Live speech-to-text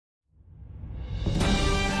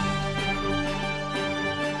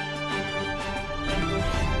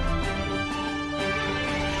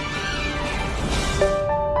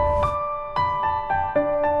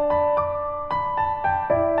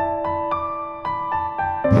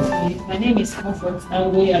My name is Comfort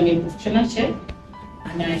Angwe. I'm a professional chef,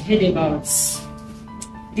 and I heard about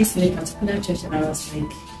this in a particular church, and I was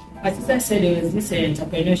like, my sister said there was this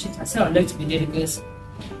entrepreneurship. I said I'd like to be there because,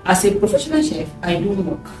 as a professional chef, I do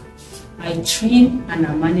work, I train, and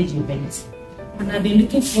I manage events. And I've been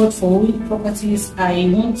looking forward for owning properties. I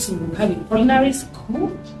want to have a culinary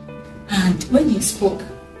school. And when he spoke,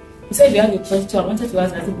 he said, if you have a question, I wanted to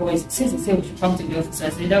ask as a boy, since he said we should come to the office, I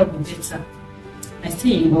said that would be better. I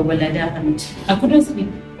stay in Bobolada and I couldn't sleep.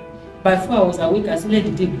 By 4 hours awake, I said, let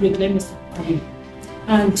the day break, let me start coming.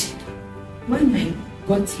 And when I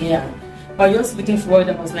got here, I was just looking forward.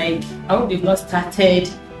 I was like, I hope they've not started.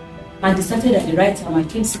 And they started at the right time. I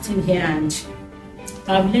came sitting here and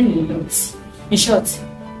I've learned a lot. In short,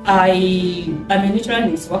 I'm a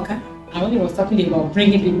naturalist worker. I only was talking about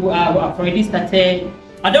bringing people who have already started.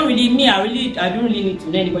 I don't really need to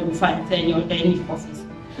know anybody before I enter any office.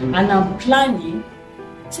 And I'm planning,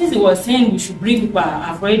 since he was saying we should bring people,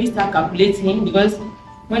 I've already started calculating, because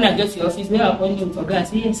when I get to the office, we are appointing for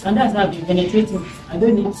guys. Yes, and that's how I've been penetrating. I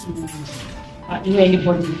don't need to know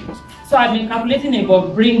anybody. So I've been calculating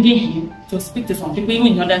about bringing him to speak to some people, even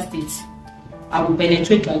in other states. I will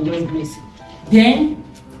penetrate by God's grace. Then,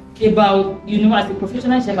 about, as a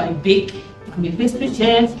professional chef, I bake. I'm a pastry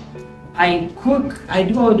chef. I cook. I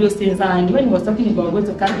do all those things. And when he was talking about going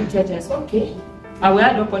to Catholic church, I said, okay, I will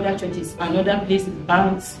add up other churches and other places,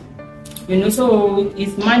 banks. So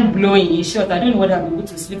it's mind-blowing. In short, I don't know whether I'll be able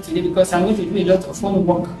to sleep today because I'm going to do a lot of fun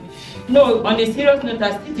work. No, on a serious note,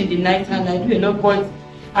 I sleep in the night and I do a lot, but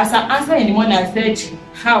as I answer in the morning, I said,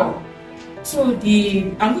 how? So I'm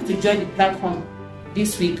going to join the platform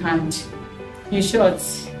this week, and in short,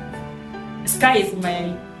 sky is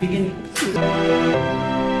my beginning.